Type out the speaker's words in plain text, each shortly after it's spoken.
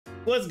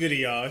What's good,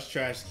 y'all? It's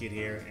TrashDaKid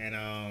here,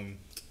 and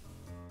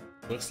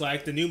looks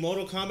like the new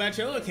Mortal Kombat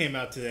trailer came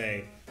out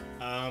today.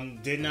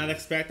 Did not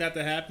expect that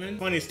to happen.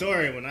 Funny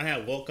story, when I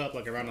had woke up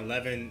like around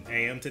 11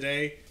 a.m.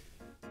 today,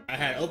 I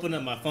had opened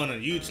up my phone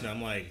on YouTube and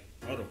I'm like,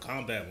 Mortal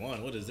Kombat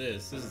 1, what is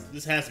this?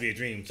 This has to be a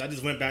dream. So I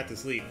just went back to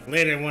sleep.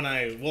 Later when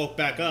I woke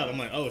back up, I'm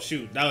like, oh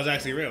shoot, that was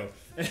actually real.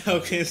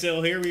 Okay,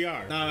 so here we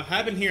are. Now,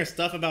 I've been hearing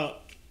stuff about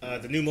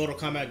the new Mortal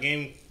Kombat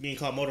game being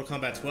called Mortal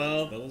Kombat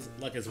 12. It looks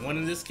like it's one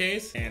in this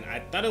case, and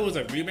I thought it was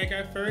a remake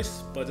at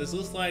first, but this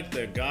looks like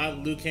the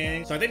God Liu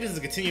Kang. So I think this is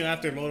a continue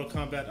after Mortal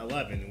Kombat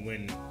 11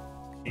 when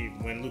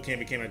Liu Kang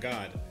became a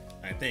god,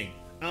 I think.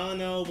 I don't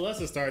know, but let's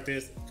just start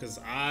this because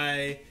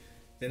I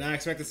did not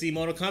expect to see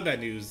Mortal Kombat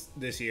news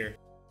this year.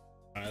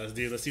 All right,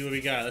 let's see what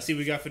we got. Let's see what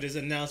we got for this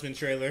announcement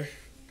trailer.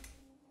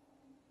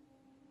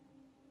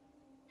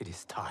 It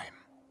is time.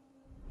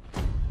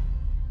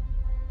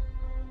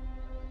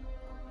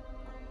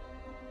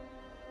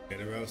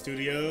 NetherRealm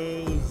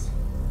Studios.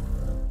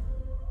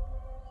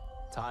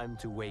 Time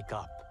to wake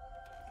up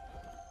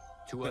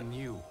to a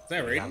new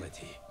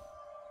reality.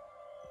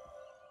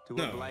 To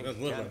a blank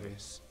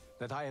canvas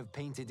that I have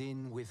painted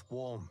in with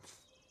warmth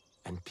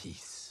and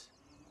peace.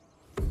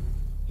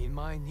 In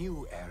my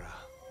new era,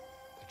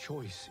 the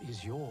choice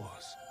is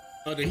yours.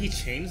 Oh, did he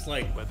change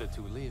like whether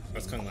to live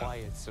in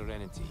quiet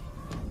serenity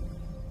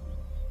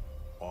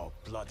or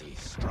bloody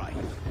strife?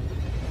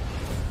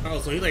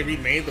 Oh, so he like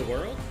remade the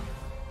world?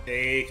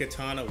 Hey,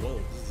 Katana,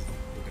 whoa, this is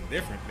looking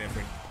different.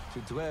 To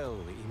dwell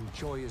in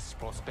joyous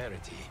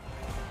prosperity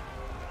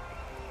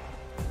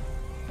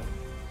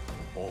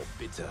or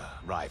bitter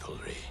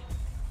rivalry.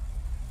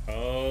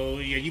 Oh,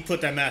 yeah, you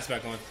put that mask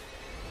back on.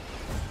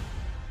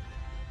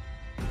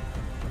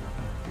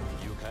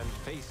 You can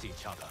face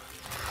each other.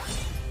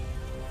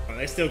 Oh,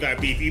 they still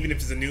got beef, even if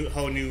it's a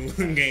whole new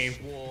game.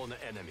 Sworn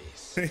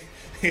enemies.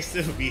 They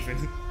still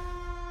beefing.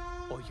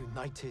 Or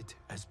united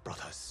as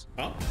brothers.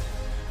 Oh.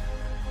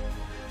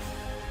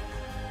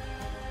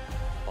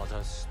 But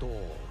a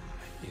storm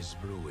is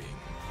brewing,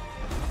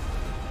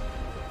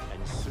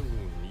 and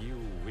soon you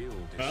will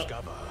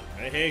discover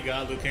Hey,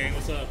 God, Liu Kang,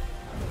 what's up?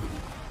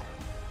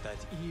 That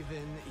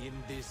even in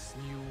this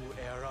new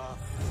era,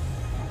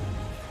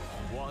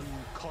 one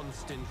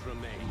constant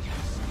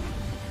remains.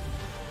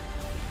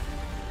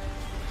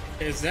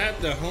 Is that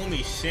the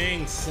homie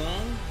Shang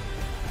Tsung?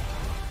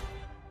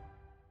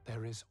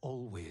 There is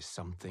always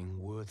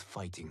something worth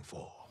fighting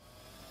for.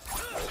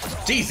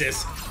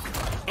 Jesus!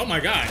 Oh my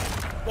God!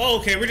 Whoa,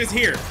 okay, we're just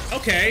here.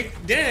 Okay,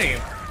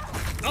 dang!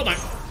 Oh my...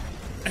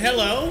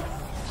 Hello?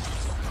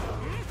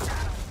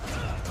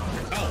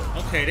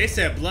 Oh, okay, they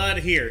said blood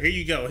here. Here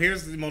you go.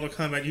 Here's the Mortal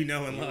Kombat you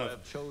know and love.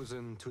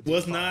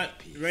 Was not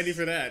ready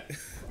for that.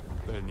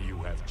 Then you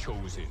have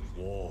chosen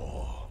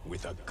war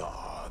with a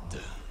god.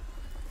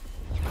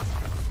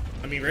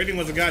 I mean, Raiden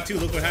was a god too.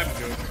 Look what happened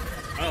to him.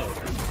 Oh.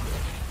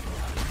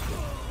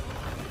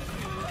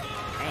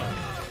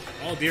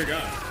 Oh dear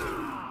God.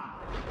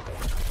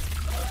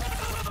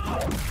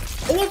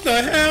 Oh, what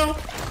the hell?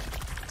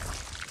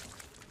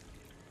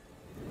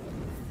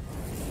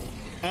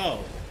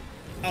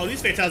 Oh,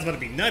 these fatalities about to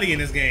be nutty in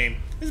this game.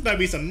 This is about to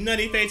be some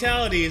nutty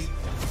fatalities.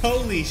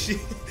 Holy shit.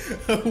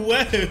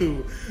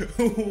 Whoa.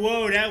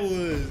 Whoa, that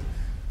was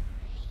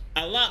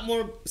a lot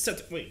more.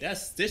 Wait,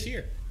 that's this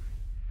year.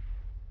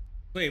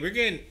 Wait, we're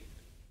getting.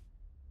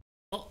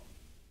 Oh.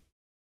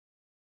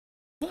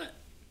 What?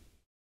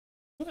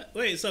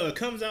 Wait, so it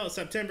comes out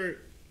September.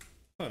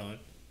 Hold on.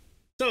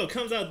 So it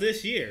comes out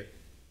this year.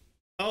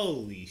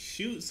 Holy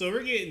shoot. So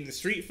we're getting the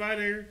Street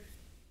Fighter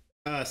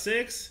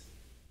 6,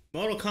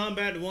 Mortal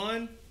Kombat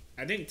 1.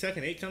 I think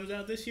Tekken 8 comes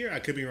out this year. I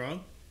could be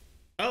wrong.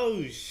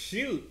 Oh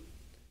shoot.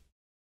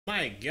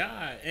 My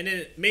God. And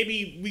then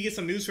maybe we get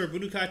some news for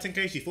Budokai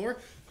Tenkaichi 4.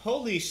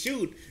 Holy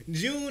shoot.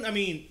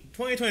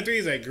 2023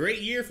 is a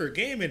great year for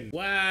gaming.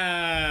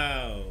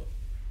 Wow.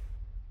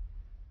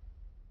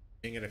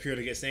 Ain't gonna appear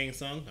to get Shang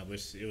Tsung. I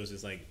wish it was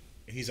just like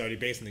he's already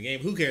based in the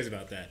game. Who cares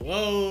about that?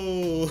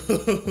 Whoa.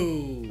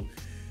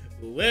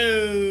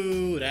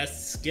 Whoa.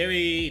 That's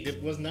scary.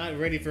 Was not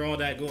ready for all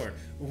that gore.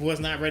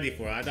 Was not ready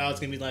for it. I thought it was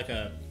gonna be like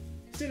a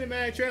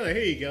cinematic trailer.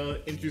 Here you go.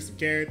 Introduce some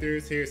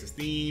characters. Here's the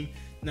theme.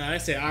 No, I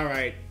said, all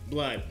right,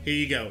 blood. Here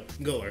you go.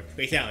 Gore,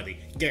 fatality,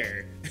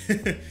 grr,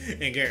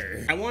 and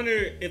grr. I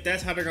wonder if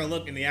that's how they're gonna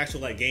look in the actual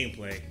like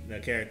gameplay, the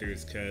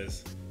characters,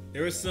 because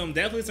there was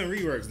definitely some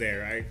reworks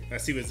there. I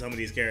see with some of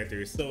these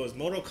characters. So it's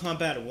Mortal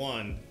Kombat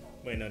 1.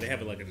 Wait, no, they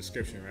have it like a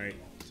description, right?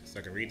 So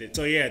I can read it.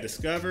 So yeah,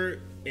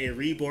 discover a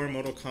reborn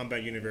Mortal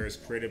Kombat universe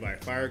created by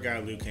Fire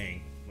God Liu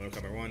Kang.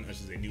 Mortal Kombat 1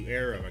 ushers a new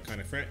era of a kind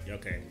of friend.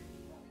 Okay.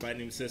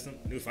 New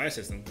fight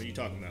system. What are you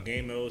talking about?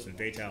 Game modes and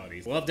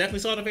fatalities. Well, I definitely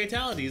saw the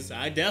fatalities.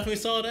 I definitely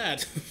saw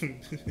that.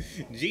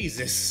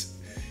 Jesus.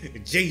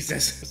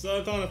 So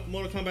I'm calling it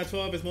Mortal Kombat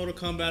 12 is Mortal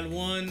Kombat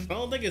 1. I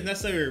don't think it's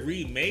necessarily a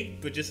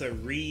remake, but just a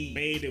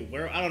remade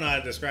world. I don't know how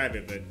to describe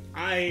it, but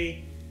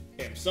I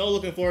am so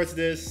looking forward to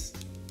this.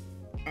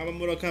 I'm a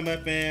Mortal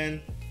Kombat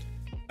fan.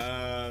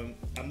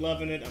 I'm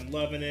loving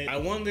it. I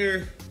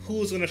wonder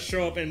who's gonna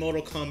show up in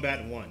Mortal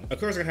Kombat 1. Of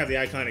course, we're gonna have the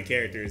iconic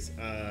characters.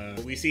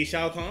 We see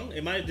Shao Kahn.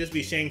 It might just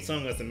be Shang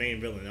Tsung as the main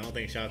villain. I don't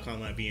think Shao Kahn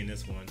might be in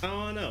this one.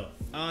 I don't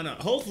know.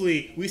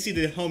 Hopefully, we see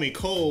the homie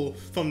Cole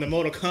from the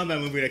Mortal Kombat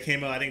movie that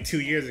came out, I think,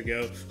 2 years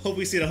ago. Hope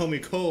we see the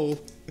homie Cole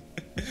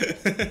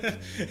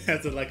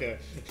as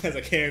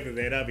a character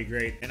there. That'd be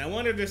great. And I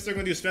wonder if they're still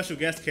gonna do special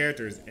guest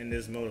characters in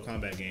this Mortal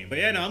Kombat game. But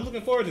yeah, no, I'm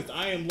looking forward to this.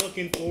 I am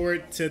looking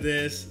forward to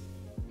this.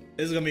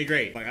 This is gonna be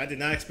great. Like, I did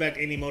not expect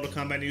any Mortal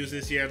Kombat news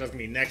this year. That's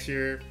gonna be next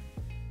year.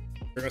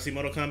 We're gonna see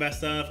Mortal Kombat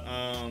stuff.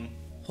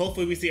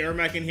 Hopefully we see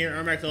Ermac in here.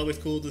 Ermac's always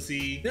cool to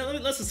see. You know,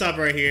 let's just stop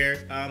right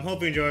here.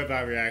 Hope you enjoyed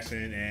my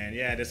reaction. And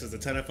yeah, this was a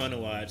ton of fun to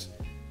watch.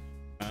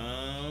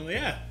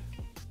 Yeah.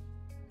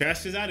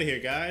 Trash is out of here,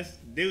 guys.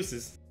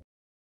 Deuces.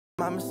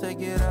 Mama said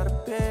get out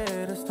of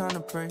bed, it's time to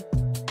pray.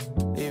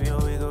 Leave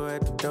your ego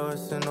at the door,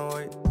 it's in the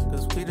way.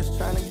 Cause we just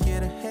trying to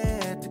get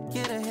ahead,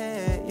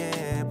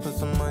 yeah. Put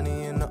some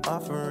money in the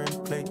offering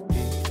plate, yeah.